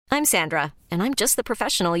I'm Sandra, and I'm just the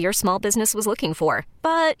professional your small business was looking for.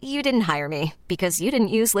 But you didn't hire me because you didn't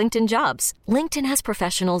use LinkedIn Jobs. LinkedIn has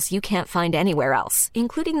professionals you can't find anywhere else,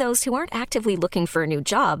 including those who aren't actively looking for a new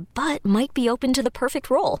job, but might be open to the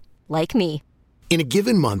perfect role, like me. In a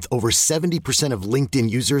given month, over 70% of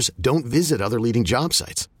LinkedIn users don't visit other leading job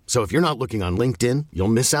sites. So if you're not looking on LinkedIn, you'll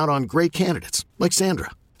miss out on great candidates like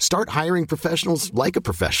Sandra. Start hiring professionals like a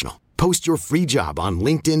professional. Post your free job on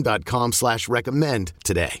linkedin.com/recommend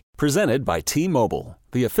today. Presented by T-Mobile,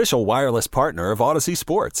 the official wireless partner of Odyssey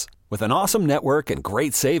Sports. With an awesome network and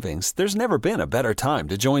great savings, there's never been a better time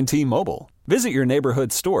to join T-Mobile. Visit your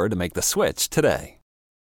neighborhood store to make the switch today.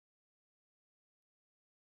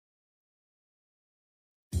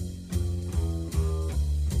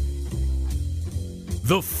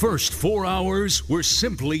 The first 4 hours were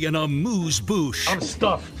simply an amuse-bouche. I'm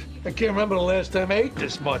stuffed. I can't remember the last time I ate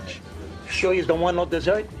this much. Sure you don't want no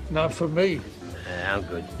dessert? Not for me. I'm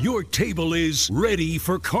good. Your table is ready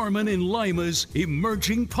for Carmen and Lima's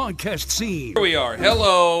emerging podcast scene. Here we are.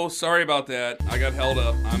 Hello. Sorry about that. I got held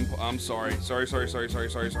up. I'm sorry. Sorry.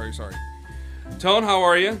 Tone, how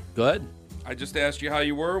are you? Good. I just asked you how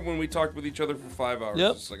you were when we talked with each other for 5 hours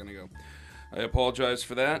Yep. a second ago. I apologize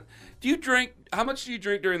for that. Do you drink? How much do you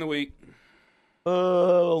drink during the week?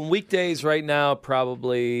 Weekdays right now,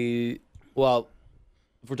 probably, well,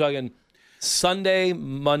 if we're talking Sunday,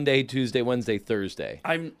 Monday, Tuesday, Wednesday, Thursday.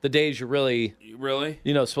 The days you're really,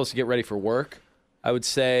 supposed to get ready for work. I would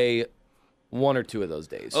say 1 or 2 of those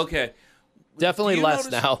days. Okay. Definitely less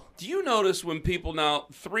now. Do you notice when people now,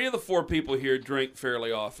 3 of the 4 people here drink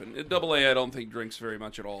fairly often? AA, I don't think drinks very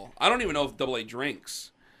much at all. I don't even know if AA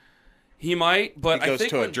drinks. He might, but he goes I think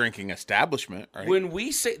to a drinking establishment, right? When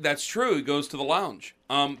we say that's true, he goes to the lounge.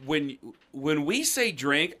 When we say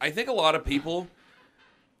drink, I think a lot of people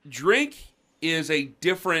drink is a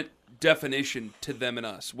different definition to them and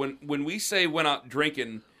us. When we say went out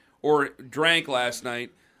drinking or drank last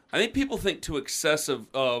night, I think people think too excessive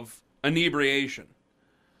of inebriation,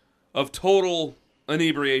 of total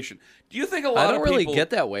inebriation. Do you think a lot of people I don't really get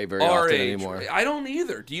that way very often anymore. I don't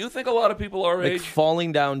either. Do you think a lot of people our age? Like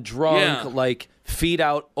falling down drunk, like feet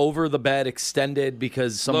out over the bed extended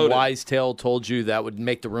because some wise tale told you that would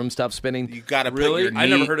make the room stop spinning? You got to put your I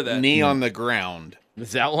never heard of that. knee on the ground.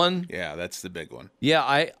 Is that one? Yeah, that's the big one. Yeah,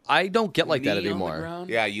 I don't get like Knee that on the anymore. ground?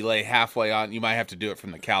 Yeah, you lay halfway on. You might have to do it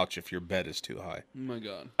from the couch if your bed is too high. Oh my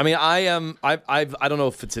God. I mean, I don't know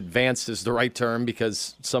if it's advanced is the right term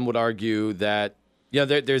because some would argue that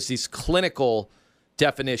there's these clinical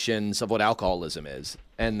definitions of what alcoholism is.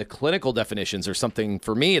 And the clinical definitions are something,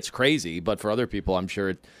 for me, it's crazy, but for other people, I'm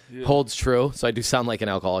sure it holds true. So I do sound like an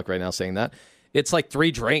alcoholic right now saying that. It's like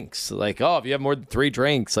 3 drinks. Like, if you have more than 3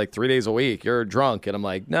 drinks, like 3 days a week, you're drunk. And I'm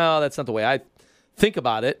like, no, that's not the way I think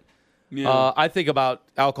about it. Yeah. I think about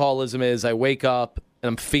alcoholism as I wake up and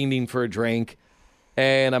I'm fiending for a drink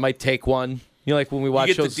and I might take one. Like when we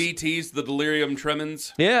watch those... You get the DTs, the delirium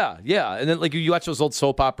tremens? Yeah. And then like you watch those old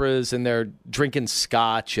soap operas and they're drinking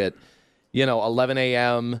scotch at, 11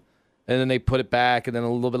 a.m., and then they put it back, and then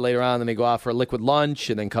a little bit later on, then they go out for a liquid lunch,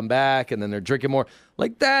 and then come back, and then they're drinking more.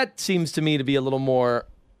 Like, that seems to me to be a little more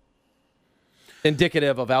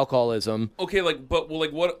indicative of alcoholism. Okay,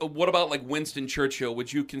 what about like Winston Churchill?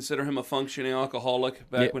 Would you consider him a functioning alcoholic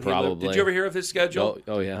back when he lived? Did you ever hear of his schedule?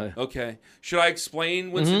 Oh yeah. Okay. Should I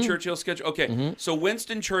explain Winston Churchill's schedule? Okay. So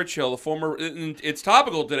Winston Churchill, the former, it's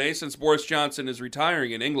topical today since Boris Johnson is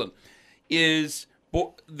retiring in England, is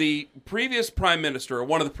the previous prime minister, or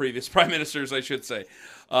one of the previous prime ministers, I should say,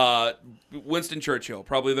 Winston Churchill,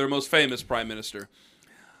 probably their most famous prime minister,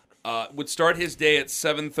 would start his day at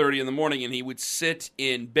 7:30 in the morning, and he would sit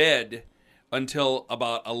in bed until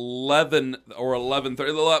about 11 or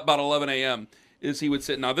 11:30, about 11 a.m. He would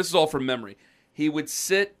sit. Now, this is all from memory. He would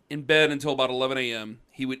sit in bed until about 11 a.m.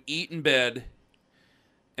 He would eat in bed,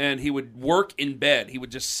 and he would work in bed. He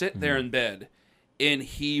would just sit there in bed. And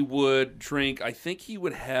he would drink, I think he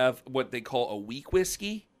would have what they call a weak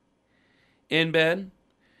whiskey in bed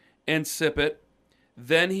and sip it.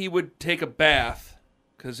 Then he would take a bath,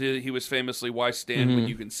 because he was famously, why stand when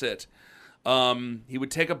you can sit? He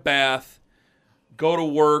would take a bath, go to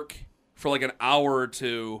work for like an hour or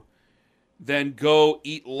 2, then go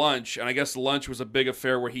eat lunch. And I guess lunch was a big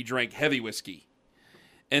affair where he drank heavy whiskey.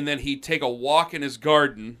 And then he'd take a walk in his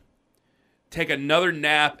garden, take another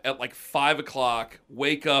nap at like 5 o'clock,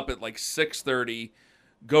 wake up at like 6:30,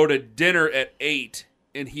 go to dinner at 8,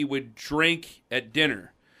 and he would drink at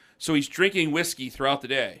dinner. So he's drinking whiskey throughout the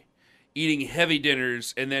day, eating heavy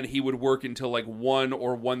dinners, and then he would work until like 1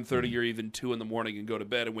 or 1:30 or even 2 in the morning and go to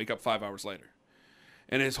bed and wake up 5 hours later.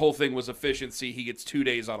 And his whole thing was efficiency. He gets 2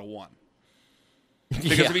 days out of 1.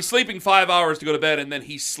 Because if he's sleeping 5 hours to go to bed and then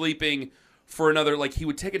he's sleeping for another, like he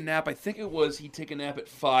would take a nap, I think it was he'd take a nap at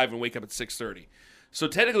 5 and wake up at 6:30. So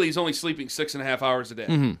technically he's only sleeping 6.5 hours a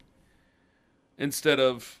day. Instead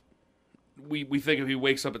of, we think if he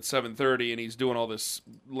wakes up at 7:30 and he's doing all this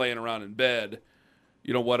laying around in bed,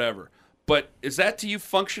 whatever. But is that to you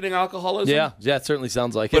functioning alcoholism? Yeah, it certainly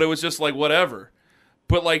sounds like it. But it was just like whatever.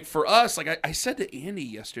 But like for us, like I said to Andy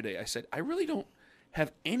yesterday, I said, I really don't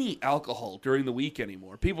have any alcohol during the week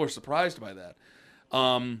anymore. People are surprised by that.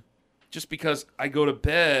 Just because I go to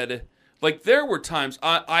bed, like there were times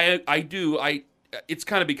it's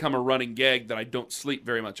kind of become a running gag that I don't sleep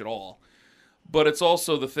very much at all. But it's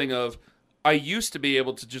also the thing of, I used to be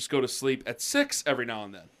able to just go to sleep at 6 every now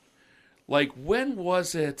and then. Like when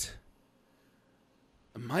was it?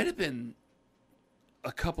 It might have been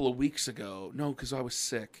a couple of weeks ago. No, because I was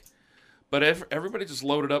sick. But everybody just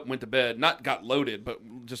loaded up and went to bed. Not got loaded,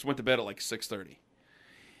 but just went to bed at like 6:30.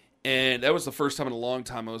 And that was the first time in a long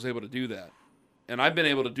time I was able to do that. And I've been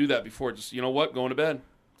able to do that before. Just, you know what? Going to bed.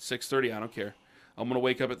 6:30, I don't care. I'm going to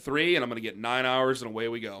wake up at 3, and I'm going to get 9 hours, and away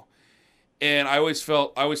we go. And I always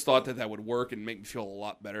thought that would work and make me feel a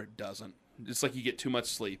lot better. It doesn't. It's like you get too much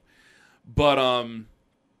sleep. But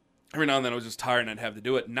every now and then I was just tired and I'd have to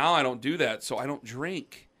do it. Now I don't do that, so I don't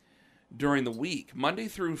drink during the week. Monday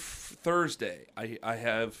through Thursday, I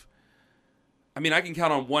can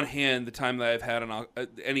count on one hand the time that I've had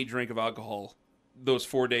any drink of alcohol those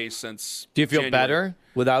 4 days since Do you feel January. better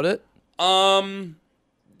without it?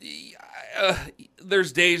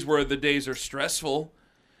 There's days where the days are stressful,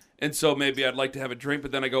 and so maybe I'd like to have a drink,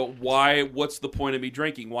 but then I go, why? What's the point of me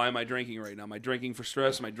drinking? Why am I drinking right now? Am I drinking for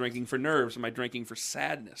stress? Am I drinking for nerves? Am I drinking for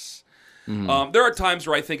sadness? There are times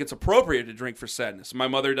where I think it's appropriate to drink for sadness. My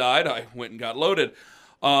mother died. I went and got loaded.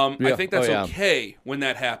 I think that's okay when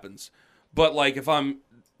that happens. But like if I'm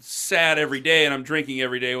sad every day and I'm drinking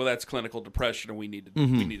every day, well, that's clinical depression, and we need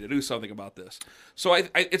to do something about this. So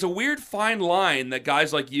it's a weird fine line that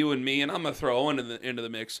guys like you and me, and I'm gonna throw Owen into the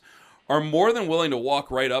mix, are more than willing to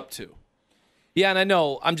walk right up to. Yeah, and I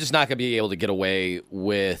know I'm just not going to be able to get away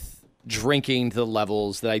with drinking to the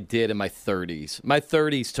levels that I did in my 30s. My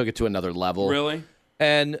 30s took it to another level. Really?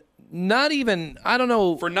 And not even, I don't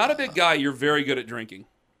know. For not a big guy, you're very good at drinking.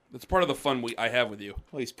 That's part of the fun I have with you.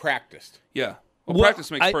 Well, he's practiced. Yeah. Well,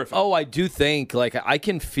 practice makes perfect. I do think, like, I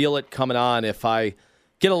can feel it coming on if I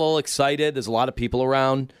get a little excited. There's a lot of people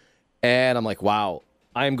around, and I'm like, wow,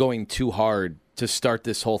 I'm going too hard to start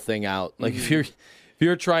this whole thing out. Like, if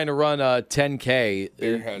you're trying to run a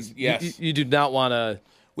 10K, you do not want to.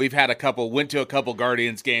 We've had went to a couple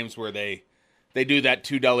Guardians games where they do that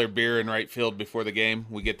 $2 beer in right field before the game.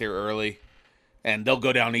 We get there early, and they'll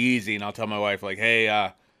go down easy, and I'll tell my wife, like, hey,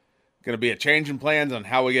 going to be a change in plans on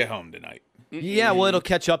how we get home tonight. Yeah, well, it'll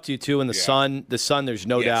catch up to you, too, in the sun. The sun, there's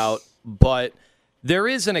no doubt. But there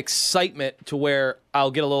is an excitement to where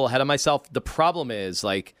I'll get a little ahead of myself. The problem is,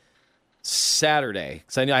 like, Saturday,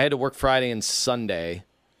 because I knew I had to work Friday and Sunday.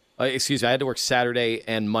 I had to work Saturday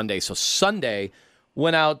and Monday. So Sunday,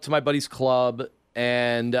 went out to my buddy's club,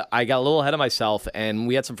 and I got a little ahead of myself, and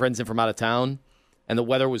we had some friends in from out of town, and the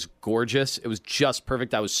weather was gorgeous. It was just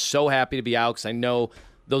perfect. I was so happy to be out because I know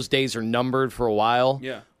those days are numbered for a while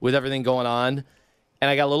with everything going on. And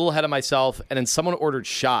I got a little ahead of myself, and then someone ordered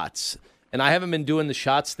shots. And I haven't been doing the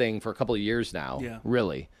shots thing for a couple of years now,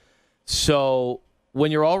 really. So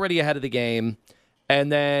when you're already ahead of the game, and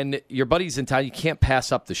then your buddy's in town, you can't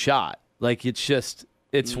pass up the shot. Like, it's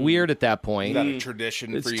weird at that point. Is that a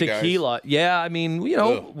tradition it's for you tequila. guys? Yeah, I mean,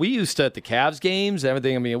 we used to at the Cavs games and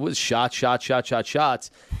everything. I mean, it was shots.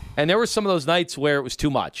 And there were some of those nights where it was too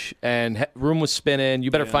much, and room was spinning.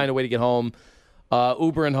 You better find a way to get home.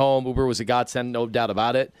 Ubering home. Uber was a godsend, no doubt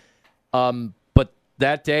about it. But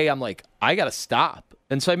that day, I'm like, I got to stop.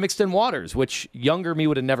 And so I mixed in waters, which younger me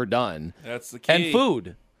would have never done. That's the key. And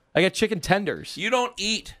food. I got chicken tenders. You don't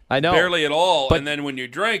eat barely at all, and then when you're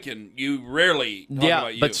drinking, you rarely talk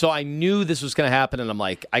about you. But so I knew this was going to happen, and I'm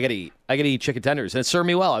like, I got to eat chicken tenders. And it served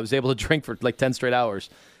me well. I was able to drink for like 10 straight hours,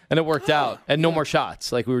 and it worked out. And no more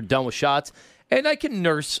shots. Like, we were done with shots. And I can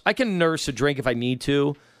nurse a drink if I need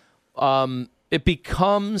to. It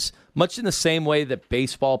becomes much in the same way that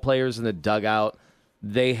baseball players in the dugout,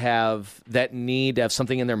 they have that need to have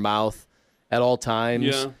something in their mouth at all times.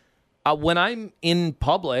 Yeah. When I'm in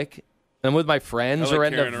public and with my friends or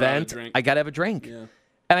at an event, I got to have a drink. Yeah.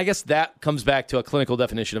 And I guess that comes back to a clinical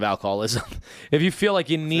definition of alcoholism. If you feel like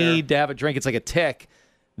you need to have a drink, it's like a tick,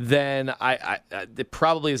 then it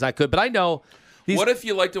probably is not good. But I know. What if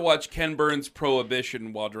you like to watch Ken Burns'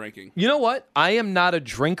 Prohibition while drinking? You know what? I am not a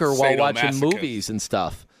drinker while watching movies and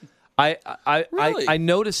stuff. Really? I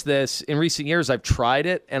noticed this in recent years. I've tried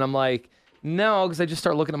it, and I'm like, no, because I just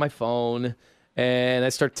start looking at my phone, and I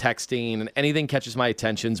start texting, and anything catches my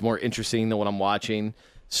attention is more interesting than what I'm watching.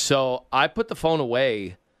 So I put the phone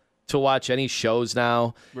away to watch any shows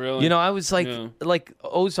now. Really? You know, I was like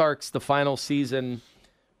Ozark's, the final season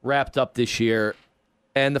wrapped up this year,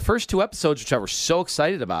 and the first 2 episodes, which I was so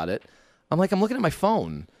excited about it, I'm looking at my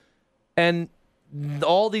phone, and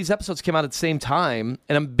all these episodes came out at the same time,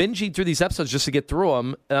 and I'm binging through these episodes just to get through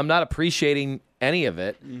them, and I'm not appreciating any of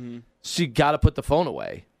it. Mm-hmm. So you got to put the phone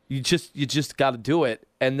away. You just got to do it,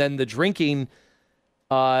 and then the drinking.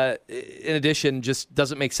 In addition, just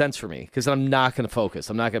doesn't make sense for me because I'm not going to focus.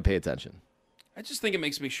 I'm not going to pay attention. I just think it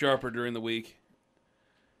makes me sharper during the week.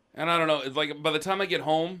 And I don't know, it's like by the time I get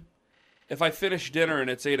home, if I finish dinner and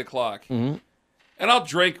it's 8 o'clock, and I'll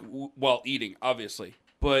drink while eating, obviously,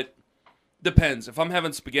 but depends. If I'm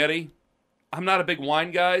having spaghetti, I'm not a big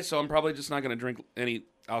wine guy, so I'm probably just not going to drink any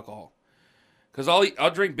alcohol. Because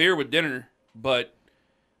I'll drink beer with dinner, but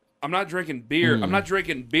I'm not drinking beer. I'm not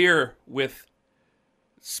drinking beer with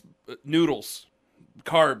noodles,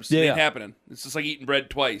 carbs. It ain't happening. It's just like eating bread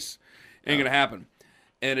twice. Ain't gonna happen.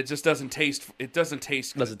 And it just doesn't taste. It doesn't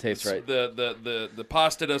taste. Doesn't taste right. The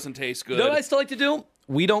pasta doesn't taste good. You know what I still like to do?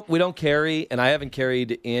 We don't carry, and I haven't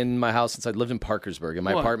carried in my house since I lived in Parkersburg. And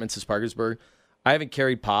my apartment's in Parkersburg. I haven't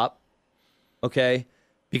carried pop. Okay,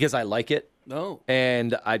 because I like it. No.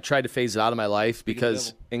 And I tried to phase it out of my life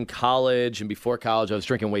because in college and before college, I was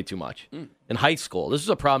drinking way too much. In high school, this was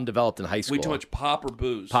a problem developed in high school. Way too much pop or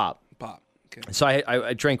booze? Pop. Okay. So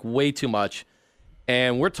I drank way too much.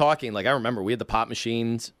 And we're talking, like, I remember we had the pop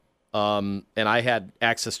machines, and I had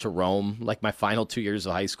access to Rome, like my final 2 years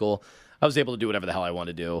of high school. I was able to do whatever the hell I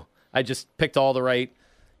wanted to do. I just picked all the right,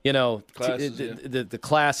 classes, the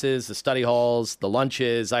classes, the study halls, the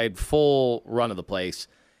lunches. I had full run of the place.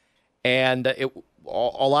 And a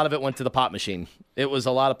lot of it went to the pop machine. It was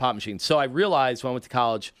a lot of pop machines. So I realized when I went to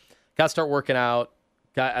college, got to start working out.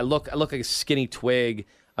 I look like a skinny twig.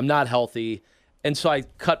 I'm not healthy. And so I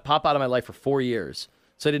cut pop out of my life for 4 years.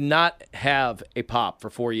 So I did not have a pop for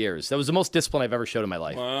 4 years. That was the most discipline I've ever showed in my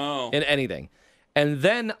life. Wow. In anything. And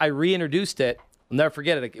then I reintroduced it. I'll never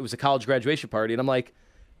forget it. It was a college graduation party. And I'm like,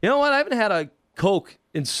 you know what? I haven't had a Coke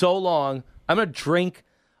in so long. I'm going to drink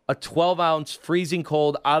a 12-ounce freezing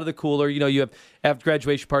cold out of the cooler. You know, you have after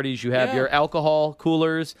graduation parties, you have your alcohol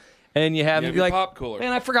coolers, and you have your pop cooler.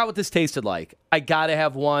 Man, I forgot what this tasted like. I got to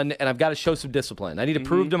have one, and I've got to show some discipline. I need to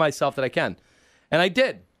prove to myself that I can. And I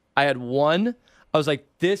did. I had one. I was like,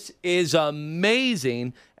 this is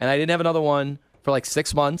amazing. And I didn't have another one for like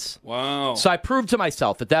 6 months. Wow. So I proved to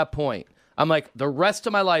myself at that point, I'm like, the rest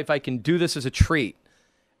of my life, I can do this as a treat.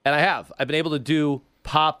 And I have. I've been able to do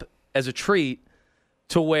pop as a treat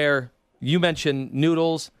to where you mentioned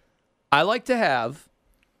noodles. I like to have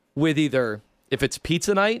with either, if it's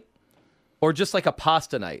pizza night or just like a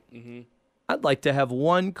pasta night, I'd like to have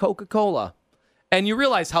one Coca-Cola. And you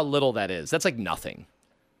realize how little that is. That's like nothing.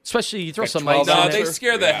 Especially you throw some ice No, in they it.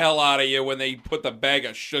 scare the hell out of you when they put the bag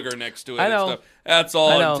of sugar next to it I know. and stuff. That's all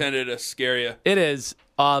I know. intended to scare you. It is.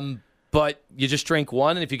 But you just drink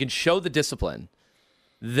one, and if you can show the discipline,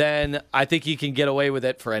 then I think you can get away with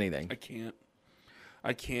it for anything.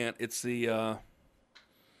 I can't. It's the...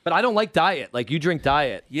 But I don't like diet. Like, you drink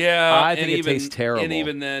diet. Yeah. I think it tastes terrible. And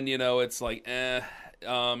even then, it's like, it's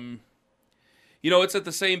at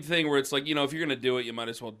the same thing where it's like, if you're going to do it, you might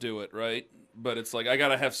as well do it, right? But it's like, I got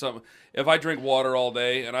to have some... If I drink water all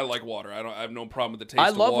day, and I like water, I have no problem with the taste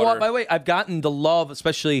of water. I love water. By the way, I've gotten to love,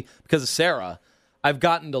 especially because of Sarah, I've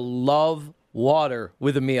gotten to love water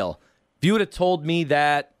with a meal. If you would have told me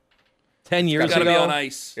that 10 years ago... It's got to be on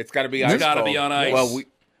ice. It's got to be ice. It's got to be on ice. Well,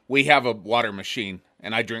 we have a water machine,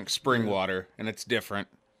 and I drink spring water, and it's different.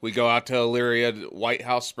 We go out to Illyria, White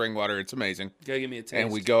House spring water. It's amazing. Gotta give me a taste.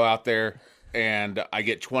 And we go out there, and I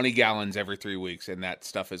get 20 gallons every 3 weeks, and that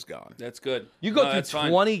stuff is gone. That's good. You go through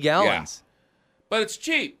 20 gallons. Yeah. But it's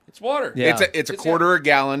cheap. It's water. Yeah. It's a quarter a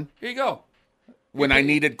gallon. Here you go. When I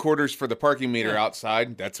needed quarters for the parking meter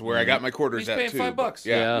outside, that's where I got my quarters He's at, paying too. $5.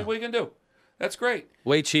 Yeah. What are you going to do? That's great.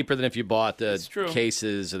 Way cheaper than if you bought the true.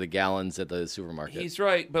 cases or the gallons at the supermarket. He's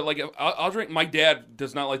right. But, like, I'll drink... My dad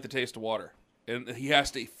does not like the taste of water. And he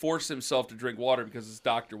has to force himself to drink water because his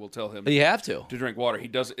doctor will tell him But you have to drink water. He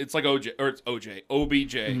does. It's like OBJ,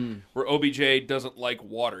 where OBJ doesn't like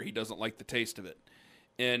water. He doesn't like the taste of it.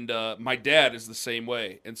 And my dad is the same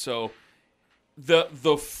way. And so the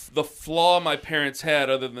flaw my parents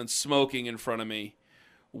had, other than smoking in front of me,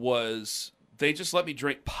 was they just let me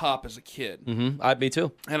drink pop as a kid. Me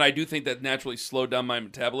too. And I do think that naturally slowed down my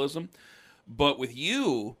metabolism. But with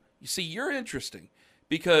you see, you're interesting.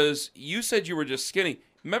 because you said you were just skinny.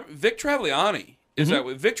 Remember, Vic Travagliani is that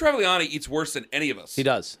way. Vic Travagliani eats worse than any of us. He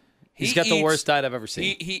does. He's got the worst diet I've ever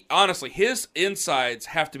seen. He honestly, his insides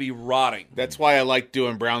have to be rotting. That's why I like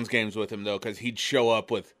doing Browns games with him, though, because he'd show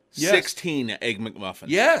up with 16 Egg McMuffins.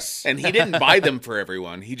 Yes. And he didn't buy them for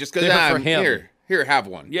everyone. He just goes, for him. Here, have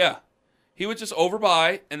one. Yeah. He would just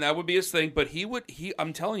overbuy, and that would be his thing. But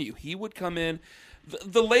I'm telling you, he would come in.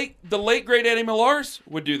 The late great Eddie Millars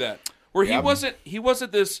would do that, where he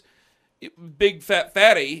wasn't this big fat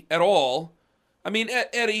fatty at all. I mean,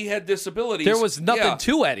 Eddie had disabilities. There was nothing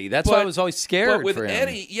to Eddie. That's why I was always scared but with for him.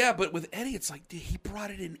 Eddie, but with Eddie, it's like, dude, he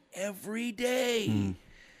brought it in every day.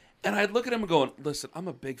 And I'd look at him and go, listen, I'm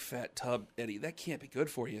a big fat tub, Eddie. That can't be good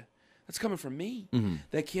for you. That's coming from me.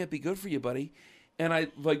 That can't be good for you, buddy.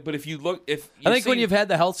 And but if you look, I think when you've had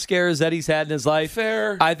the health scares Eddie's had in his life,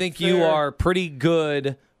 I think you are pretty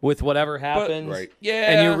good with whatever happens. Right.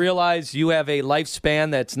 Yeah. And you realize you have a lifespan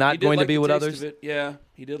that's not going to be with others. Yeah,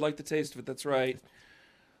 he did like the taste of it. That's right.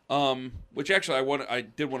 Which actually, I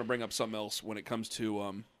did want to bring up something else when it comes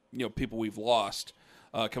to people we've lost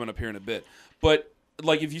coming up here in a bit. But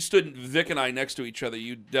like, if you stood Vic and I next to each other,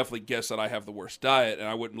 you'd definitely guess that I have the worst diet, and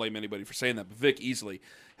I wouldn't blame anybody for saying that. But Vic easily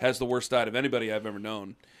has the worst diet of anybody I've ever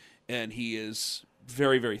known, and he is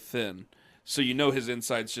very, very thin. So his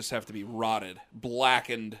insides just have to be rotted,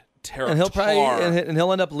 blackened, terrible. And he'll probably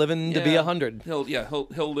he'll end up living to be 100. He'll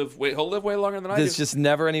live way longer than I do. There's just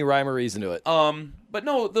never any rhyme or reason to it. But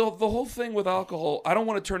no, the whole thing with alcohol, I don't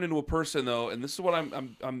want to turn into a person though, and this is what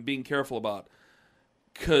I'm being careful about.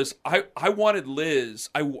 Because I wanted Liz,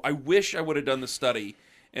 I wish I would have done the study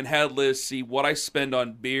and had Liz see what I spend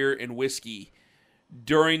on beer and whiskey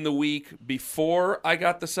during the week before I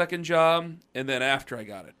got the second job and then after I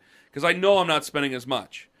got it. Because I know I'm not spending as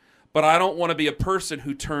much. But I don't want to be a person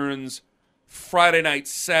who turns Friday night,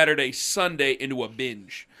 Saturday, Sunday into a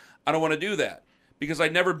binge. I don't want to do that. Because I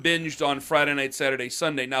never binged on Friday night, Saturday,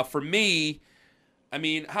 Sunday. Now for me, I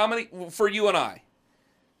mean, how many, for you and I,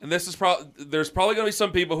 and this is there's probably going to be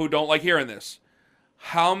some people who don't like hearing this.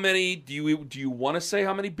 How many, do you want to say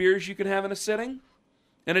how many beers you can have in a sitting?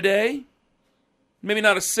 In a day? Maybe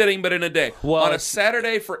not a sitting, but in a day. Well, on a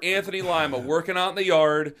Saturday for Anthony Lima, working out in the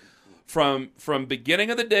yard from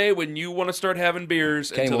beginning of the day when you want to start having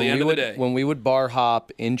beers until the end of the day. When we would bar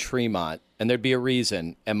hop in Tremont, and there'd be a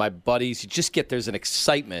reason, and my buddies, there's an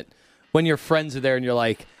excitement when your friends are there and you're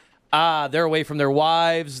like, they're away from their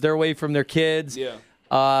wives, they're away from their kids. Yeah.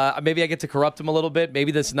 Maybe I get to corrupt them a little bit.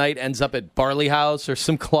 Maybe this night ends up at Barley House or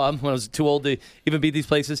some club when I was too old to even be at these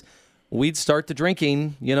places. We'd start the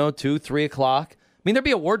drinking, 2, 3 o'clock. I mean, there'd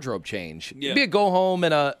be a wardrobe change. Yeah. It'd be a go home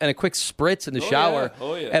and a quick spritz in the shower.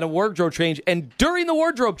 And a wardrobe change. And during the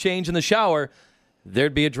wardrobe change in the shower,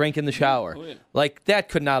 there'd be a drink in the shower. Like, that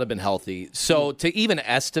could not have been healthy. So to even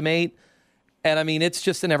estimate, and I mean, it's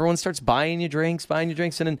just, and everyone starts buying you drinks. And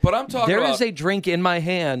then but I'm talking there about is a drink in my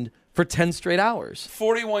hand for 10 straight hours.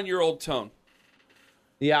 41-year-old Tone.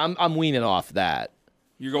 Yeah, I'm weaning off that.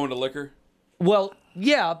 You're going to liquor? Well,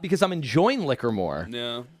 yeah, because I'm enjoying liquor more.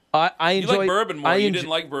 No. I enjoy. You like bourbon more. You didn't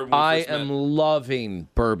like bourbon when we first met. I am loving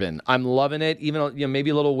bourbon. I'm loving it. Even maybe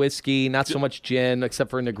a little whiskey, not so much gin, except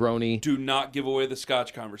for Negroni. Do not give away the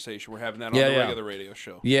Scotch conversation. We're having that on the regular radio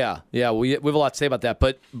show. Yeah. We have a lot to say about that.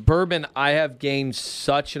 But bourbon, I have gained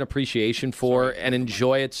such an appreciation for and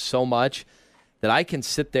enjoy it so much that I can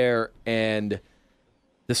sit there and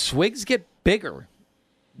the swigs get bigger.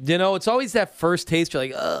 It's always that first taste. You're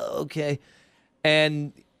like, oh, okay,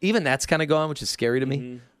 and even that's kind of gone, which is scary to me.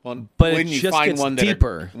 Mm-hmm. Well, but it just gets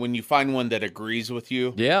deeper. When you find one that agrees with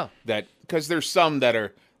you, that because there's some that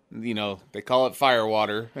are, they call it fire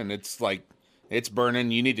water, and it's like it's burning.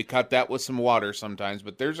 You need to cut that with some water sometimes.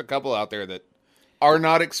 But there's a couple out there that are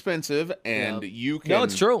not expensive, and you can. No,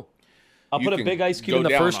 it's true. I'll put a big ice cube in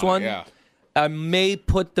the first one. I may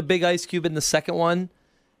put the big ice cube in the second one,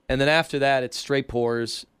 and then after that, it's straight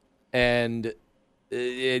pours, and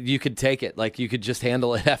you could take it. Like, you could just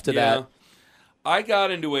handle it after that. I got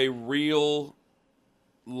into a real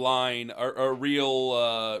line, or a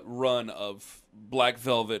real run of Black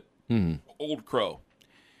Velvet Old Crow,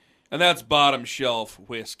 and that's bottom shelf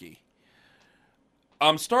whiskey.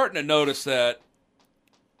 I'm starting to notice that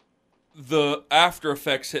the after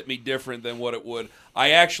effects hit me different than what it would. I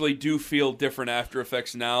actually do feel different after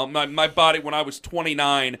effects now. My body, when I was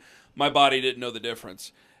 29, my body didn't know the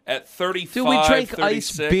difference. At 35, dude, we drank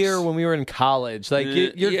 36, ice beer when we were in college. Like,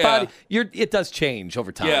 your body, it does change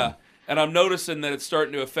over time. Yeah, and I'm noticing that it's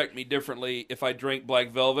starting to affect me differently if I drink Black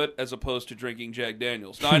Velvet as opposed to drinking Jack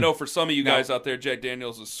Daniels. Now, I know for some of you guys out there, Jack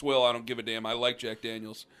Daniels is swill. I don't give a damn. I like Jack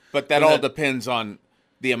Daniels. But that all depends on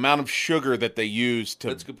the amount of sugar that they use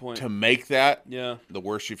That's a good point. to make that, Yeah. the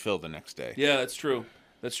worse you feel the next day. Yeah, that's true.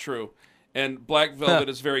 That's true. And black velvet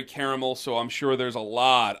is very caramel, so I'm sure there's a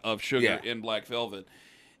lot of sugar in black velvet.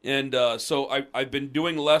 And so I've been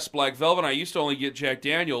doing less black velvet. I used to only get Jack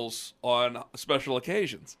Daniels on special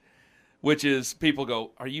occasions, which is people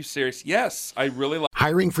go, "Are you serious?" Yes, I really like.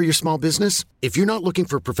 Hiring for your small business? If you're not looking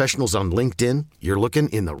for professionals on LinkedIn, you're looking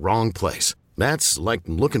in the wrong place. That's like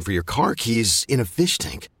looking for your car keys in a fish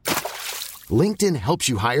tank. LinkedIn helps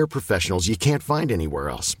you hire professionals you can't find anywhere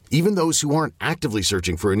else, even those who aren't actively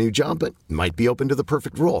searching for a new job but might be open to the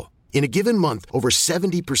perfect role. In a given month, over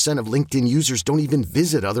 70% of LinkedIn users don't even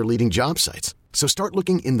visit other leading job sites. So start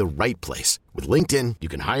looking in the right place. With LinkedIn, you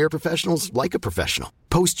can hire professionals like a professional.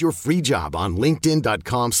 Post your free job on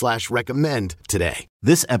linkedin.com/recommend today.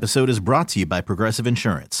 This episode is brought to you by Progressive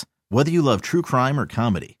Insurance. Whether you love true crime or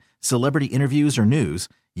comedy, celebrity interviews or news,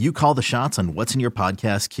 you call the shots on what's in your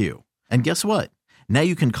podcast queue. And guess what? Now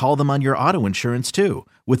you can call them on your auto insurance too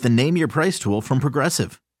with the Name Your Price tool from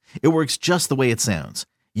Progressive. It works just the way it sounds.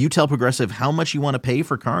 You tell Progressive how much you want to pay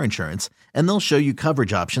for car insurance, and they'll show you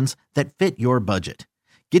coverage options that fit your budget.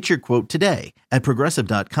 Get your quote today at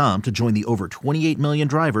Progressive.com to join the over 28 million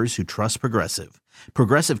drivers who trust Progressive.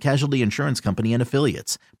 Progressive Casualty Insurance Company and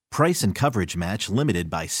Affiliates. Price and coverage match limited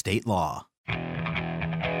by state law.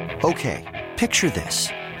 Okay, picture this.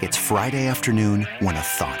 It's Friday afternoon when a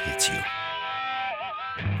thought hits you.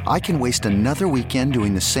 I can waste another weekend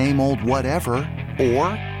doing the same old whatever, or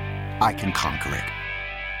I can conquer it.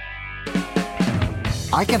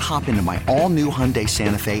 I can hop into my all-new Hyundai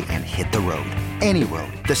Santa Fe and hit the road. Any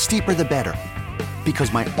road. The steeper, the better.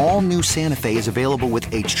 Because my all-new Santa Fe is available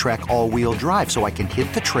with H-Track all-wheel drive, so I can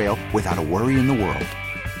hit the trail without a worry in the world.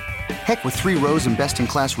 Heck, with 3 rows and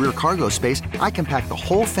best-in-class rear cargo space, I can pack the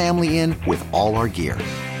whole family in with all our gear.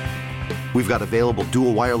 We've got available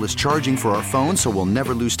dual wireless charging for our phones, so we'll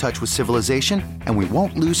never lose touch with civilization, and we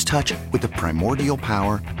won't lose touch with the primordial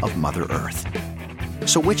power of Mother Earth.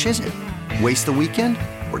 So which is it? Waste the weekend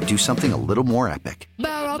or do something a little more epic?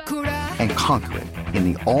 And conquer it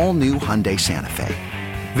in the all-new Hyundai Santa Fe.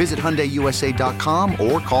 Visit HyundaiUSA.com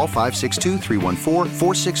or call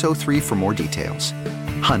 562-314-4603 for more details.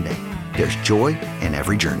 Hyundai, there's joy in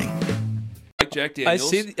every journey. Jack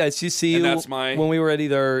Daniels. I see you. And that's my... when we were at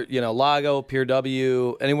either Lago, Pier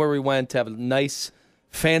W, anywhere we went to have a nice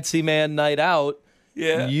fancy man night out.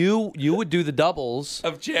 Yeah, you would do the doubles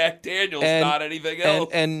of Jack Daniels, not anything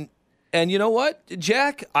else. And you know what,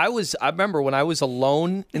 Jack? I remember when I was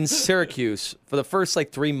alone in Syracuse for the first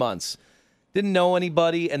 3 months, didn't know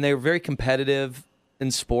anybody, and they were very competitive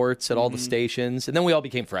in sports at all the stations, and then we all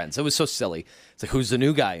became friends. It was so silly. It's like, who's the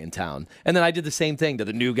new guy in town? And then I did the same thing to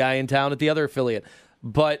the new guy in town at the other affiliate.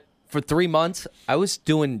 But for 3 months, I was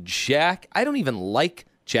doing Jack. I don't even like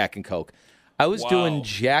Jack and Coke. I was doing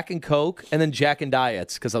Jack and Coke and then Jack and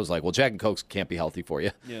Diets because I was like, well, Jack and Cokes can't be healthy for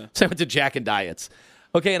you. Yeah. So I went to Jack and Diets.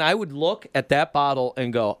 Okay, and I would look at that bottle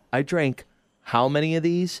and go, I drank how many of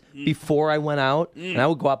these before I went out? And I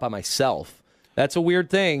would go out by myself. That's a weird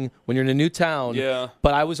thing when you're in a new town. Yeah.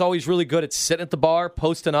 But I was always really good at sitting at the bar,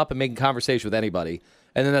 posting up, and making conversation with anybody.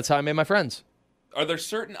 And then that's how I made my friends. Are there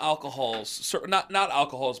certain alcohols, not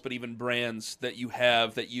alcohols, but even brands that you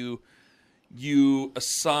have that you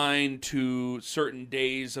assign to certain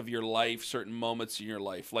days of your life, certain moments in your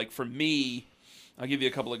life? Like for me, I'll give you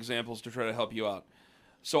a couple examples to try to help you out.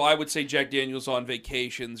 So I would say Jack Daniels on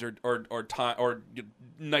vacations or time or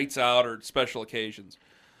nights out or special occasions.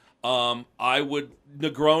 I would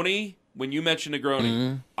Negroni. When you mention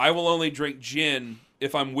Negroni, I will only drink gin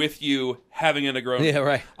if I'm with you having a Negroni. Yeah,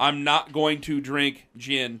 right. I'm not going to drink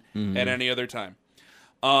gin at any other time.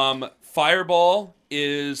 Fireball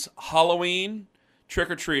is Halloween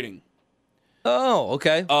trick or treating. Oh,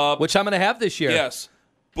 okay. Which I'm going to have this year. Yes.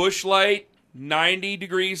 Busch Light, 90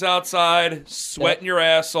 degrees outside, sweating your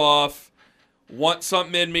ass off. Want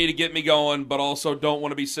something in me to get me going, but also don't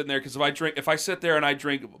want to be sitting there because if I sit there and I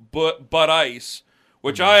drink Bud Ice,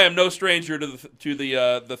 which I am no stranger to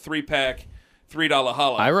the 3-pack $3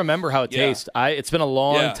 holla. I remember how it tastes. It's been a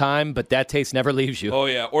long time, but that taste never leaves you. Oh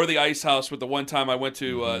yeah, or the Ice House with the one time I went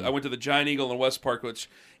to the Giant Eagle in West Park, which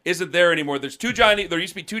isn't there anymore. There used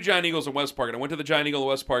to be 2 Giant Eagles in West Park, and I went to the Giant Eagle in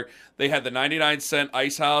West Park. They had the 99-cent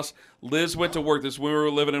Ice House. Liz went to work. This is when we were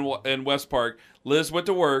living in West Park. Liz went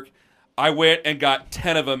to work. I went and got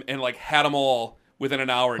 10 of them and had them all within an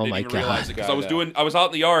hour and didn't even realize it because I was out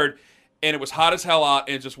in the yard and it was hot as hell out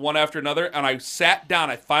and just one after another and I sat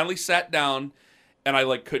down. I finally sat down and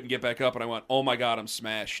I couldn't get back up and I went, oh my God, I'm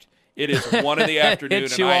smashed. It is 1 in the afternoon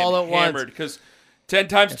and I am hammered because 10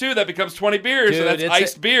 times 2, that becomes 20 beers. Dude, and that's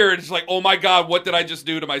iced beer. It's like, oh my God, what did I just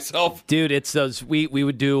do to myself? Dude, it's those. We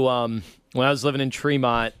would do, when I was living in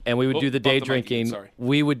Tremont and we would do the day drinking,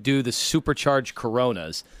 we would do the supercharged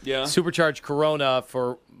Coronas. Yeah. Supercharged Corona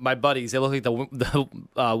for my buddies. They look like the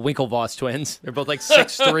Winklevoss twins. They're both like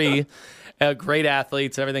 6'3", great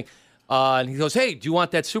athletes and everything. And he goes, hey, do you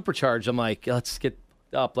want that supercharged? I'm like, let's get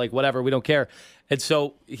up, like whatever, we don't care. And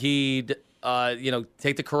so he'd,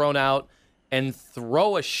 take the Corona out and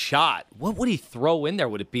throw a shot. What would he throw in there?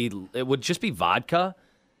 Would it would just be vodka?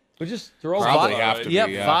 Would just throw Probably vodka. have to be,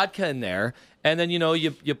 yeah. Vodka in there. And then, you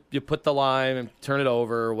put the lime and turn it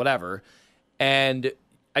over or whatever. And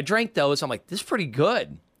I drank those. I'm like, this is pretty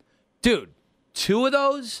good. Dude, 2 of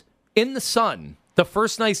those in the sun. The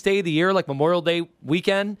first nice day of the year, like Memorial Day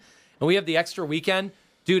weekend, and we have the extra weekend.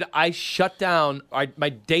 Dude, I shut down. My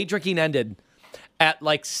day drinking ended at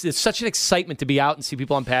it's such an excitement to be out and see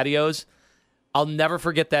people on patios. I'll never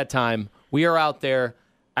forget that time. We are out there.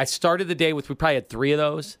 I started the day we probably had 3 of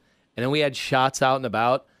those, and then we had shots out and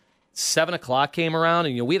about. 7 o'clock came around,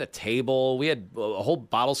 and we had a table. We had a whole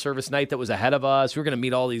bottle service night that was ahead of us. We were going to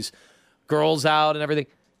meet all these girls out and everything.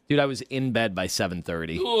 Dude, I was in bed by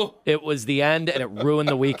 7:30. It was the end, and it ruined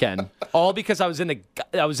the weekend. All because I was in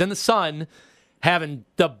the sun having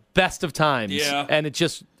the best of times. Yeah. And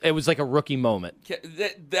it was like a rookie moment.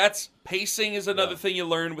 That's pacing is another thing you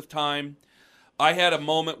learn with time. I had a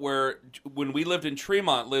moment where when we lived in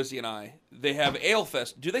Tremont, Lizzie and I, they have Ale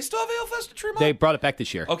Fest. Do they still have Ale Fest in Tremont? They brought it back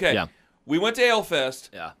this year. Okay. Yeah. We went to Ale Fest.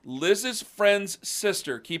 Yeah. Liz's friend's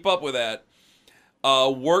sister, keep up with that,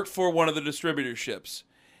 worked for one of the distributorships.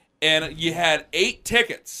 And you had 8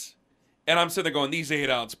 tickets. And I'm sitting there going, these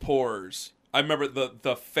 8-ounce pours. I remember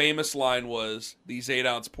the famous line was, these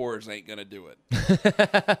 8-ounce pours ain't going to do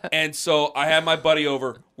it. And so I had my buddy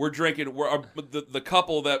over. We're drinking. The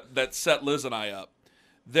couple that set Liz and I up.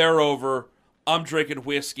 They're over. I'm drinking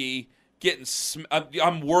whiskey.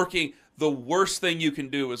 I'm working. The worst thing you can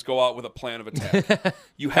do is go out with a plan of attack.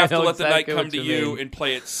 You have to let the night come to you and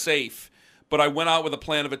play it safe. But I went out with a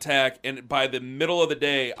plan of attack, and by the middle of the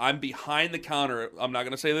day, I'm behind the counter. I'm not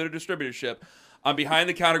going to say they're a distributorship. I'm behind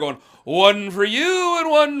the counter going, 1 for you and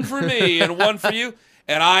 1 for me and 1 for you.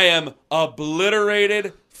 And I am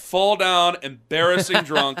obliterated, fall down, embarrassing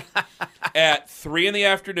drunk at 3 in the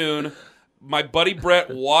afternoon. My buddy Brett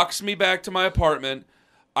walks me back to my apartment.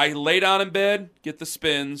 I lay down in bed, get the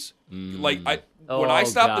spins. When I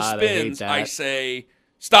stop the spins, I say,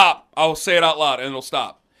 stop. I'll say it out loud, and it'll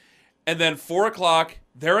stop. And then 4 o'clock,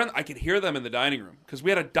 I could hear them in the dining room because we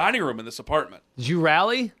had a dining room in this apartment. Did you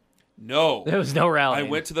rally? No. There was no rallying. I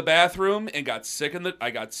went to the bathroom and got sick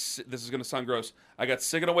this is going to sound gross. I got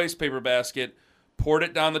sick in a waste paper basket, poured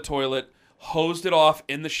it down the toilet, hosed it off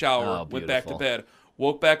in the shower, went back to bed,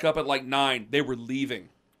 woke back up at like 9. They were leaving.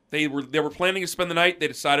 They were planning to spend the night. They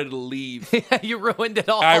decided to leave. You ruined it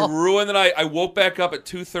all. I ruined the night. I woke back up at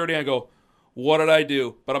 2:30. I go, what did I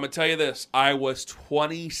do? But I'm going to tell you this. I was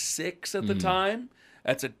 26 at the time.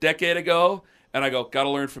 That's a decade ago. And I go, got to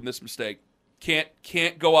learn from this mistake.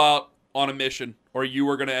 Can't go out on a mission or you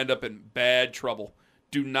are going to end up in bad trouble.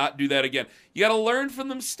 Do not do that again. You got to learn from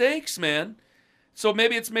the mistakes, man. So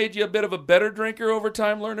maybe it's made you a bit of a better drinker over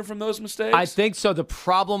time, learning from those mistakes? I think so. The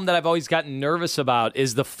problem that I've always gotten nervous about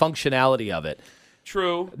is the functionality of it.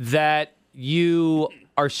 True. That you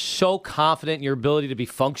are so confident in your ability to be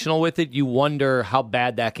functional with it, you wonder how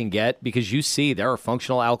bad that can get because you see there are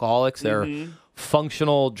functional alcoholics, there are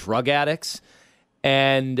functional drug addicts,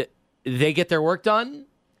 and they get their work done.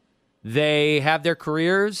 They have their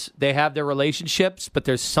careers, they have their relationships, but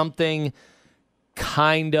there's something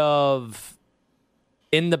kind of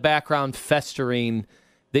in the background festering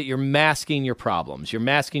that you're masking your problems. You're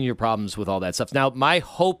masking your problems with all that stuff. Now, my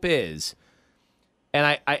hope is, and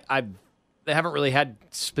I haven't really had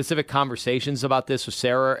specific conversations about this with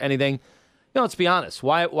Sarah or anything. Let's be honest.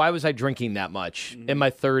 Why was I drinking that much in my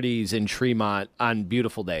 30s in Tremont on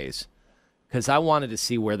beautiful days? Because I wanted to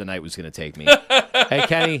see where the night was going to take me. Hey,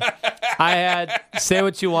 Kenny, I had say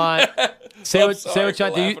what you want. Say what you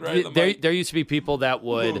want. There used to be people that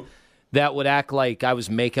would act like I was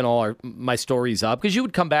making all my stories up because you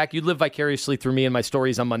would come back, you'd live vicariously through me and my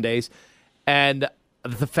stories on Mondays, and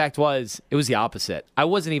the fact was, it was the opposite. I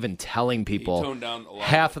wasn't even telling people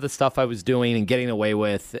half of the stuff I was doing and getting away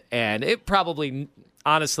with, and it probably,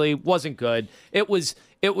 honestly, wasn't good. It was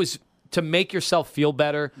to make yourself feel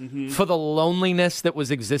better for the loneliness that was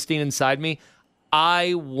existing inside me.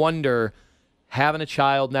 I wonder, having a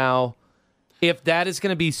child now, if that is going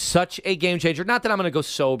to be such a game changer. Not that I'm going to go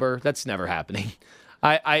sober. That's never happening.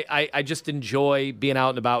 I just enjoy being out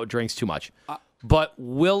and about with drinks too much. But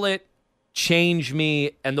will it change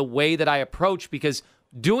me and the way that I approach, because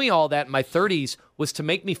doing all that in my 30s was to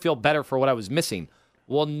make me feel better for what I was missing.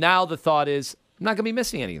 Well, now the thought is I'm not going to be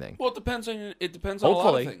missing anything. Well, it depends on a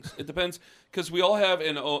lot of things. It depends because we all have,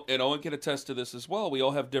 and Owen can attest to this as well. We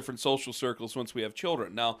all have different social circles once we have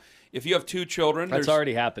children. Now, if you have 2 children, that's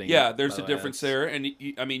already happening. Yeah, there's a difference there, and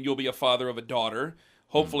you'll be a father of a daughter.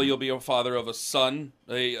 Hopefully, you'll be a father of a son,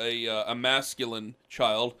 a masculine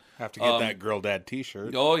child. Have to get that girl dad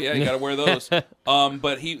T-shirt. Oh yeah, you got to wear those.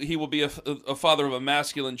 But he will be a father of a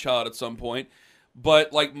masculine child at some point.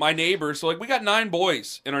 But like my neighbors, so like we got 9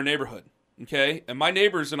 boys in our neighborhood. Okay, and my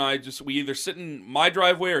neighbors and I we either sit in my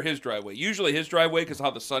driveway or his driveway. Usually his driveway because how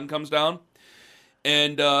the sun comes down.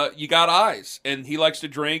 And you got eyes, and he likes to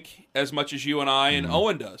drink as much as you and I and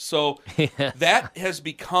Owen does. So that has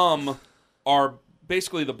become our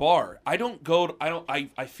basically the bar. I don't go.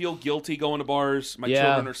 I feel guilty going to bars. My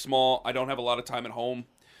children are small. I don't have a lot of time at home.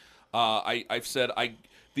 I've said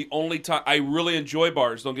the only time I really enjoy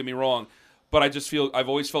bars. Don't get me wrong, but I just feel I've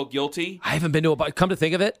always felt guilty. I haven't been to a bar. Come to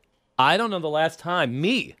think of it, I don't know the last time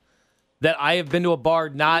that I have been to a bar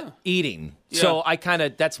not eating. Yeah. So I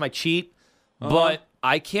that's my cheat. But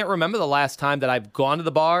I can't remember the last time that I've gone to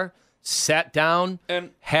the bar, sat down,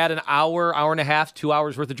 and had an hour and a half, 2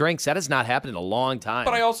 hours worth of drinks. That has not happened in a long time.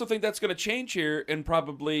 But I also think that's going to change here in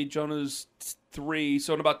probably Jonah's 3,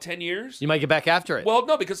 so in about 10 years. You might get back after it. Well,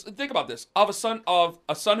 no, because think about this. Of a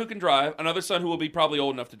son who can drive, another son who will be probably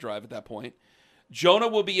old enough to drive at that point. Jonah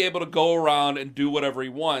will be able to go around and do whatever he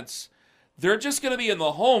wants. They're just going to be in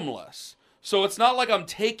the homeless. So it's not like I'm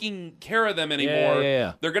taking care of them anymore.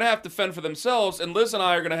 Yeah. They're going to have to fend for themselves, and Liz and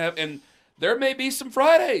I are going to have, and there may be some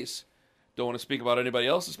Fridays. Don't want to speak about anybody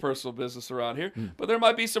else's personal business around here, but there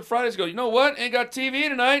might be some Fridays go, you know what? Ain't got TV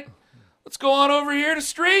tonight. Let's go on over here to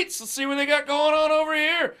Streets. Let's see what they got going on over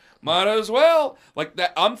here. Might as well. Like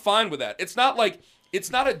that, I'm fine with that. It's not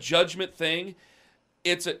a judgment thing.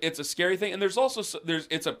 It's a scary thing, and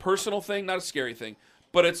it's a personal thing, not a scary thing.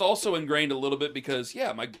 But it's also ingrained a little bit because,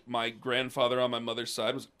 my grandfather on my mother's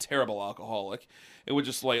side was a terrible alcoholic. It would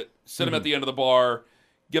just sit him at the end of the bar,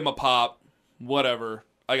 give him a pop, whatever.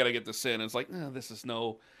 I got to get this in. And it's like, that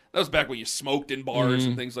was back when you smoked in bars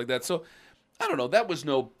and things like that. So, I don't know. That was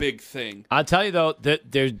no big thing. I'll tell you, though, that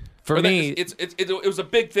it was a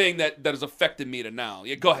big thing that has affected me to now.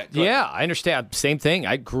 Yeah, go ahead. I understand. Same thing.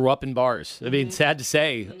 I grew up in bars. I mean, sad to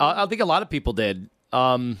say. I think a lot of people did.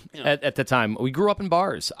 At the time, we grew up in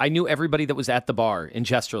bars. I knew everybody that was at the bar in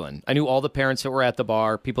Chesterland. I knew all the parents that were at the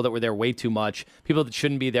bar, people that were there way too much, people that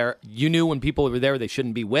shouldn't be there. You knew when people were there they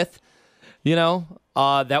shouldn't be with.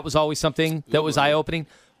 That was always something that was eye-opening.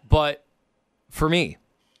 But for me,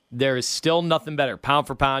 there is still nothing better. Pound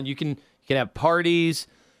for pound, you can have parties,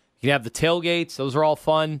 you can have the tailgates. Those are all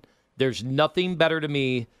fun. There's nothing better to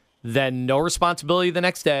me than no responsibility the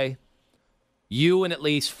next day. You and at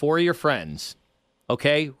least 4 of your friends.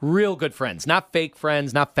 Okay? Real good friends. Not fake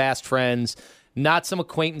friends, not fast friends, not some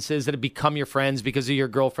acquaintances that have become your friends because of your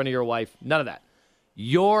girlfriend or your wife. None of that.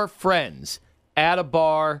 Your friends at a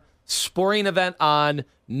bar, sporting event on,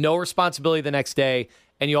 no responsibility the next day,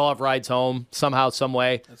 and you all have rides home somehow, some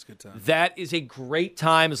way. That's a good time. That is a great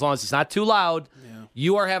time as long as it's not too loud. Yeah.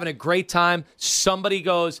 You are having a great time. Somebody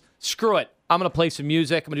goes, screw it. I'm going to play some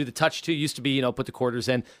music. I'm going to do the touch tune. Used to be, put the quarters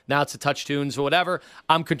in. Now it's the touch tunes or whatever.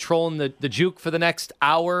 I'm controlling the juke for the next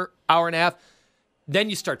hour and a half. Then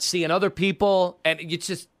you start seeing other people, and it's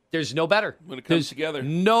just, there's no better. When it comes together.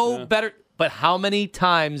 No better. But how many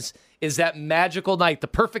times is that magical night, the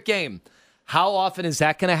perfect game? How often is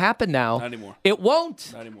that going to happen now? Not anymore. It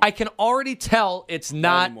won't. Not anymore. I can already tell it's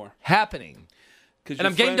not happening. And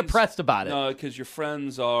I'm getting depressed about it. No, because your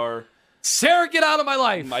friends are... Sarah, get out of my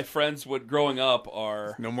life. My friends growing up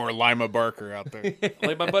are... No more Lima Barker out there.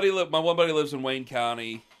 Like my one buddy lives in Wayne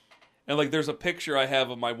County, and like there's a picture I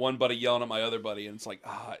have of my one buddy yelling at my other buddy, and it's like,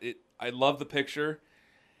 I love the picture,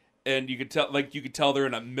 and you could tell they're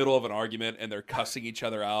in the middle of an argument and they're cussing each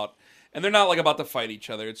other out, and they're not like about to fight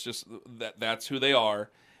each other. It's just that's who they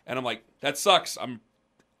are, and I'm like, that sucks.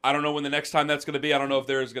 I don't know when the next time that's going to be. I don't know if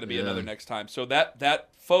there is going to be another next time. So that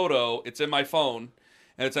photo, it's in my phone.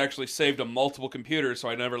 And it's actually saved on multiple computers, so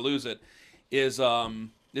I never lose it, is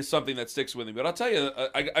something that sticks with me. But I'll tell you,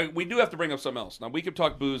 we do have to bring up something else. Now, we could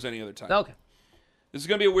talk booze any other time. Okay. This is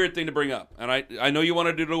going to be a weird thing to bring up. And I know you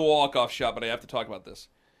want to do a walk-off shot, but I have to talk about this.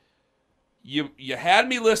 You had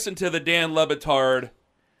me listen to the Dan Le Batard,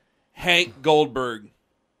 Hank Goldberg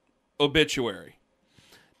obituary.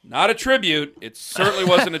 Not a tribute. It certainly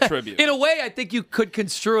wasn't a tribute. In a way, I think you could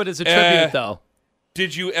construe it as a tribute, though.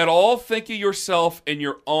 Did you at all think of yourself and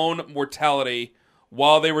your own mortality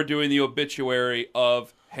while they were doing the obituary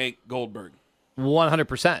of Hank Goldberg.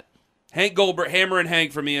 100%. Hank Goldberg, Hammer and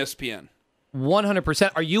Hank from ESPN.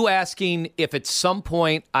 100%. Are you asking if at some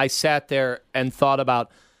point I sat there and thought about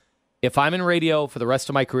if I'm in radio for the rest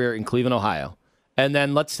of my career in Cleveland, Ohio, and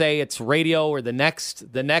then let's say it's radio or the next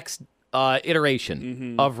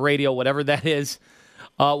iteration of radio, whatever that is,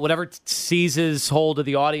 whatever seizes hold of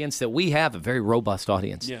the audience that we have, a very robust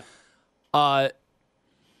audience. Yeah. I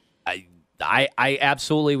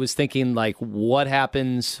absolutely was thinking, like, what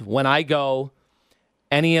happens when I go?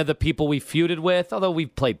 Any of the people we feuded with, although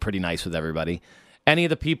we've played pretty nice with everybody, any of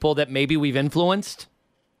the people that maybe we've influenced,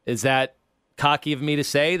 is that cocky of me to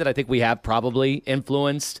say that I think we have probably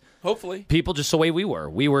influenced Hopefully. people just the way we were.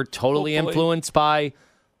 We were totally Hopefully. influenced by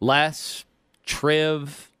Les,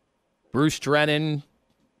 Triv, Bruce Drennan,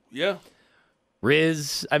 Yeah.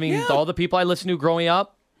 Riz. I mean, all the people I listened to growing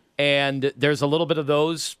up. And there's a little bit of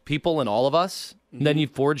those people in all of us. And then you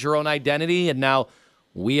forge your own identity. And now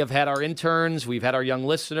we have had our interns. We've had our young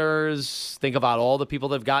listeners. Think about all the people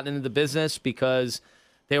that have gotten into the business because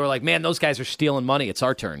they were like, man, those guys are stealing money. It's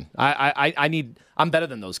our turn. I'm better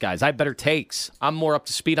than those guys. I have better takes. I'm more up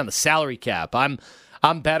to speed on the salary cap. I'm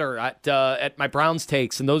better at my Browns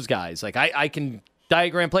takes than those guys. Like, I can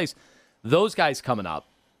diagram plays. Those guys coming up,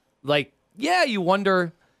 like, yeah, you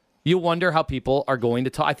wonder how people are going to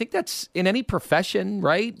talk. I think that's in any profession,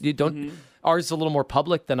 right? You don't. Ours is a little more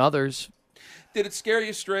public than others. Did it scare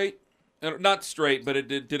you straight? Not straight, but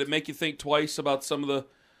did it make you think twice about some of the?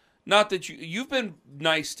 Not that you've been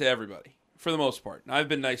nice to everybody for the most part. I've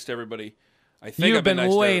been nice to everybody. I think You've I've been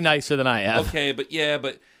nice way to nicer than I have. Okay,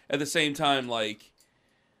 but at the same time, like,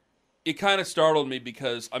 it kind of startled me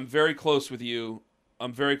because I'm very close with you.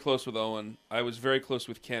 I'm very close with Owen. I was very close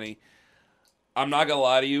with Kenny. I'm not going to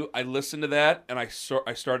lie to you. I listened to that, and I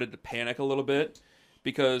started to panic a little bit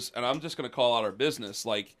because, and I'm just going to call out our business,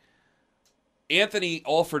 like, Anthony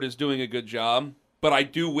Alford is doing a good job, but I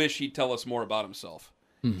do wish he'd tell us more about himself.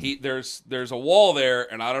 There's a wall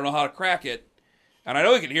there, and I don't know how to crack it, and I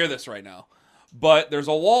know he can hear this right now, but there's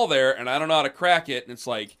a wall there, and I don't know how to crack it, and it's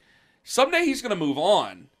like, someday he's going to move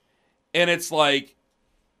on, and it's like,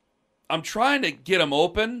 I'm trying to get him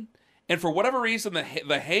open. And for whatever reason,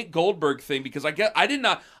 the Hank Goldberg thing, because I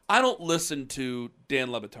don't listen to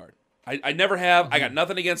Dan Le Batard. I never have. I got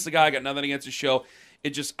nothing against the guy. I got nothing against his show. It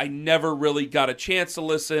just, I never really got a chance to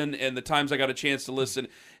listen. And the times I got a chance to listen,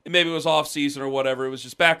 and maybe it was off season or whatever, it was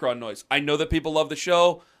just background noise. I know that people love the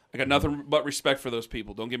show. I got nothing but respect for those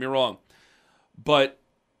people. Don't get me wrong. But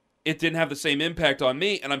it didn't have the same impact on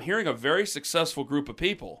me. And I'm hearing a very successful group of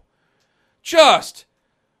people just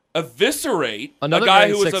eviscerate another a guy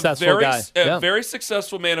very who was a very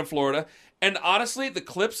successful man in Florida. And honestly, the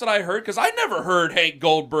clips that I heard, because I never heard Hank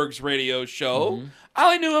Goldberg's radio show. I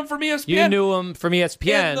only knew him from ESPN. You knew him from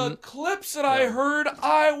ESPN. And the clips that I heard,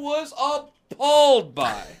 I was appalled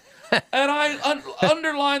by. And I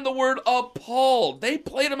underlined the word appalled. They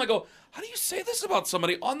played him. I go, how do you say this about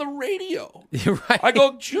somebody on the radio? You're right. I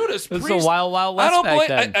go, Judas It was Priest. a wild, wild west I don't back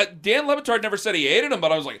blame then. Dan Le Batard never said he hated him,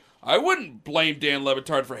 but I was like, I wouldn't blame Dan Le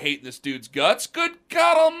Batard for hating this dude's guts. Good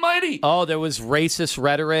God Almighty! Oh, there was racist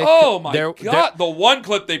rhetoric. Oh my God! The one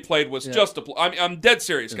clip they played was just I'm dead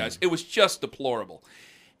serious, guys. It was just deplorable.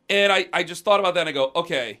 And I just thought about that and I go,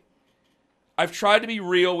 okay, I've tried to be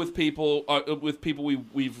real with people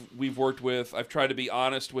we've worked with. I've tried to be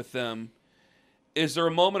honest with them. Is there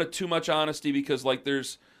a moment of too much honesty? Because like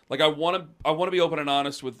there's like I want to be open and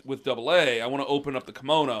honest with Double A. I want to open up the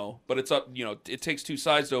kimono, but it's up. It takes two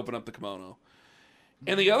sides to open up the kimono.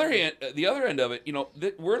 And the other end of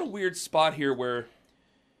it, we're in a weird spot here where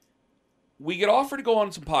we get offered to go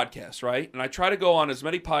on some podcasts, right? And I try to go on as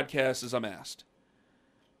many podcasts as I'm asked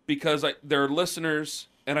because there are listeners,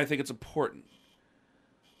 and I think it's important.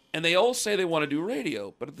 And they all say they want to do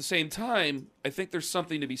radio, but at the same time, I think there's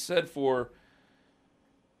something to be said for.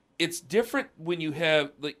 It's different when you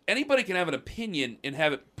have, like, anybody can have an opinion and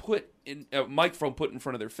have it put in a microphone put in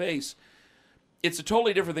front of their face. It's a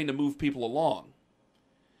totally different thing to move people along.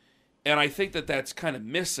 And I think that that's kind of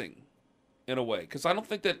missing in a way. Because I don't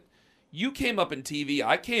think that you came up in TV.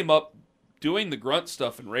 I came up doing the grunt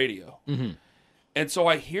stuff in radio. Mm-hmm. And so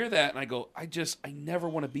I hear that and I go, I never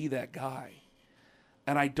want to be that guy.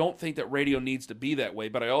 And I don't think that radio needs to be that way,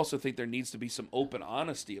 but I also think there needs to be some open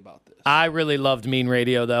honesty about this. I really loved Mean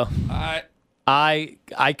Radio, though. I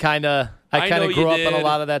kind of know grew up you on a did.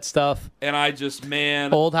 lot of that stuff. And I just,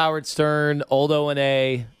 man. Old Howard Stern, old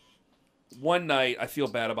O&A. One night, I feel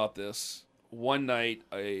bad about this. One night,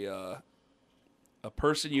 a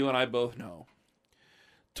person you and I both know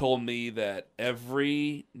told me that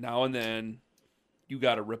every now and then you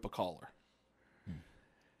got to rip a collar.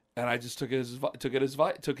 And I just took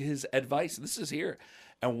his advice. This is here.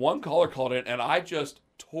 And one caller called in, and I just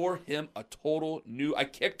tore him a total new. I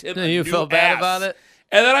kicked him. You felt bad about it?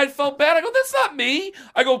 And then I felt bad. I go, that's not me.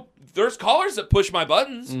 I go, there's callers that push my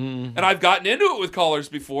buttons. And I've gotten into it with callers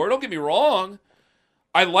before. Don't get me wrong.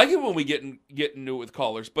 I like it when we get into it with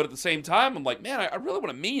callers. But at the same time, I'm like, man, I really want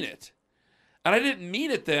to mean it. And I didn't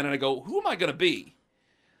mean it then. And I go, who am I going to be?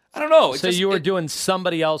 I don't know. So you were doing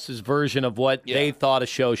somebody else's version of what they thought a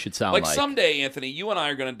show should sound like. Like someday, Anthony, you and I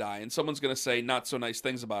are going to die, and someone's going to say not so nice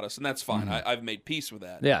things about us, and that's fine. I've made peace with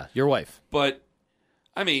that. Yeah, your wife. But,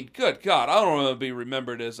 I mean, good God, I don't want to be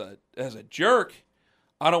remembered as a jerk.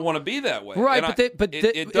 I don't want to be that way. Right, and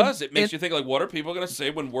it does. It makes you think, like, what are people going to say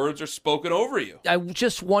when words are spoken over you? I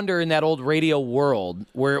just wonder in that old radio world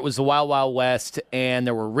where it was the Wild Wild West and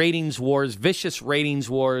there were ratings wars, vicious ratings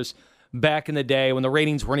wars, back in the day when the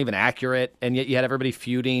ratings weren't even accurate and yet you had everybody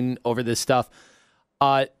feuding over this stuff.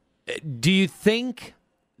 Do you think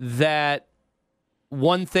that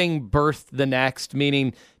one thing birthed the next?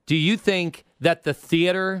 Meaning, do you think that the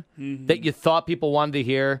theater that you thought people wanted to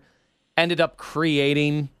hear ended up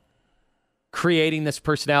creating this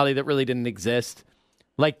personality that really didn't exist?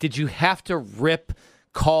 Like, did you have to rip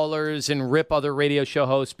callers and rip other radio show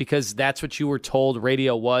hosts because that's what you were told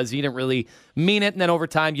radio was? You didn't really mean it, and then over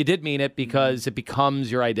time you did mean it because it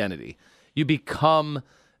becomes your identity. You become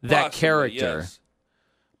that character. Yes.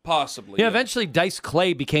 Possibly. Yeah, eventually Dice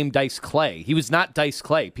Clay became Dice Clay. He was not Dice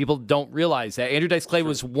Clay. People don't realize that. Andrew Dice Clay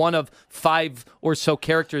was one of 5 or so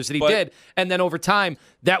characters that he did, and then over time,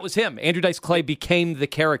 that was him. Andrew Dice Clay became the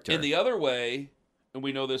character. In the other way, and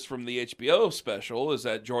we know this from the HBO special, is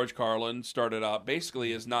that George Carlin started out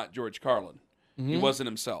basically as not George Carlin. He wasn't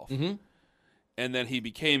himself. And then he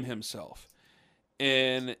became himself.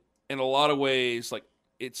 And in a lot of ways, like,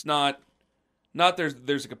 it's not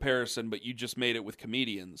there's a comparison, but you just made it with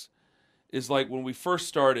comedians, is like when I first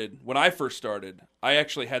started, I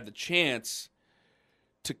actually had the chance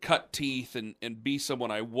to cut teeth and be someone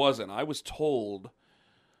I wasn't. I was told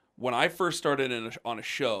when I first started on a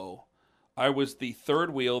show, I was the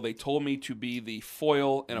third wheel. They told me to be the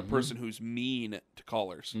foil and a person who's mean to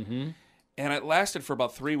callers. And it lasted for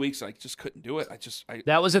about 3 weeks. I just couldn't do it.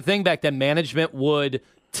 That was the thing back then. Management would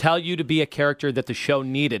tell you to be a character that the show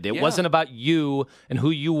needed. It wasn't about you and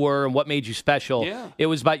who you were and what made you special. It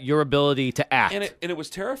was about your ability to act. And it was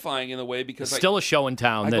terrifying in a way because still a show in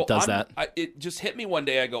town that does that. It just hit me one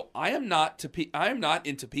day. I go, I am not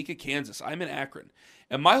in Topeka, Kansas. I'm in Akron.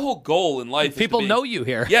 And my whole goal in life people know you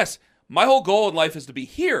here. Yes. My whole goal in life is to be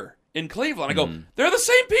here in Cleveland. I go, they're the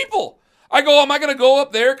same people. I go, am I going to go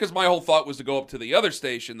up there? Because my whole thought was to go up to the other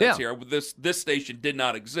station that's here. This station did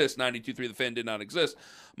not exist. 92.3 The Fan did not exist.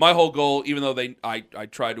 My whole goal, even though I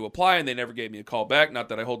tried to apply and they never gave me a call back, not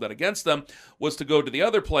that I hold that against them, was to go to the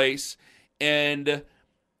other place. And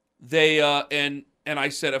they and I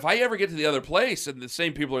said, if I ever get to the other place and the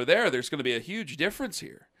same people are there, there's going to be a huge difference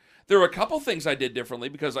here. There were a couple things I did differently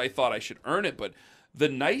because I thought I should earn it, but the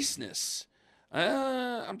niceness,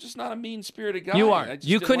 I'm just not a mean-spirited guy. You aren't.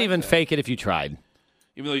 You couldn't even fake it if you tried.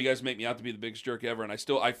 Even though you guys make me out to be the biggest jerk ever, and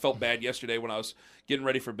I felt bad yesterday when I was getting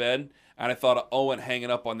ready for bed, and I thought of Owen hanging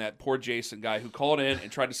up on that poor Jason guy who called in and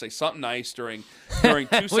tried to say something nice during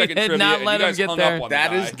 2-second trivia. Not let him get there.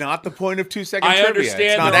 That is not the point of 2-second trivia. I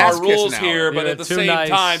understand there are rules here, but at the same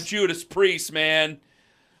time, Judas Priest, man.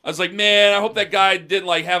 I was like, man, I hope that guy didn't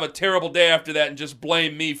have a terrible day after that and just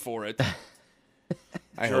blame me for it.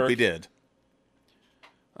 I hope he did.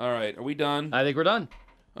 All right, are we done? I think we're done.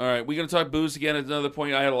 All right, we going to talk booze again at another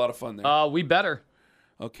point? I had a lot of fun there. We better.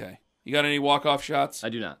 Okay. You got any walk-off shots? I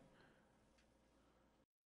do not.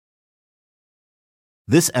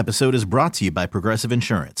 This episode is brought to you by Progressive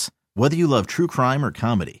Insurance. Whether you love true crime or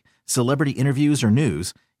comedy, celebrity interviews or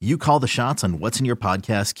news, you call the shots on what's in your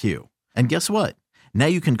podcast queue. And guess what? Now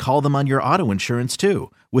you can call them on your auto insurance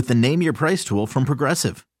too with the Name Your Price tool from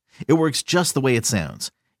Progressive. It works just the way it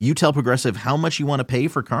sounds. You tell Progressive how much you want to pay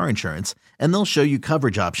for car insurance, and they'll show you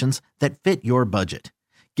coverage options that fit your budget.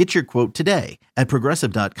 Get your quote today at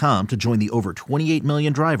Progressive.com to join the over 28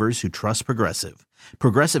 million drivers who trust Progressive.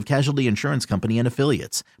 Progressive Casualty Insurance Company and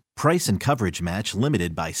Affiliates. Price and coverage match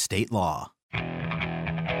limited by state law.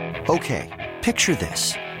 Okay, picture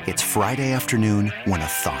this. It's Friday afternoon when a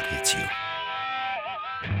thought hits you.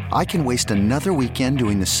 I can waste another weekend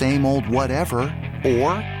doing the same old whatever,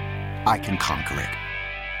 or I can conquer it.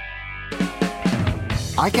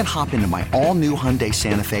 I can hop into my all-new Hyundai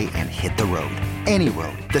Santa Fe and hit the road. Any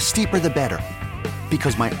road. The steeper, the better.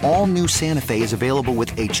 Because my all-new Santa Fe is available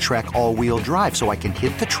with H-Track all-wheel drive, so I can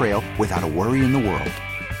hit the trail without a worry in the world.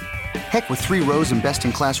 Heck, with 3 rows and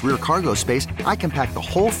best-in-class rear cargo space, I can pack the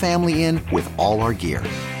whole family in with all our gear.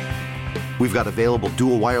 We've got available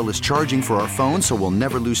dual wireless charging for our phones, so we'll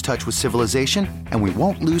never lose touch with civilization, and we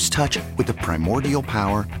won't lose touch with the primordial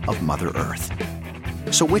power of Mother Earth.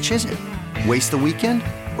 So which is it? Waste the weekend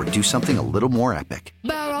or do something a little more epic?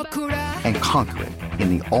 And conquer it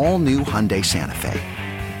in the all-new Hyundai Santa Fe.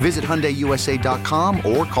 Visit HyundaiUSA.com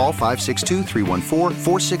or call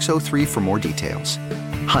 562-314-4603 for more details.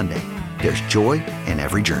 Hyundai, there's joy in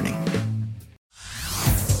every journey.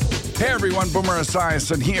 Hey everyone, Boomer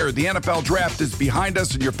Esiason here. The NFL Draft is behind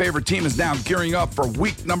us and your favorite team is now gearing up for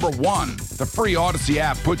week number 1. The free Odyssey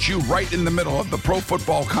app puts you right in the middle of the pro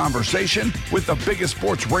football conversation with the biggest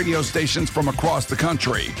sports radio stations from across the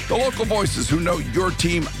country. The local voices who know your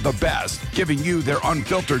team the best, giving you their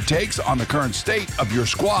unfiltered takes on the current state of your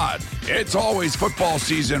squad. It's always football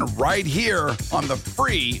season right here on the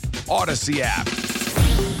free Odyssey app.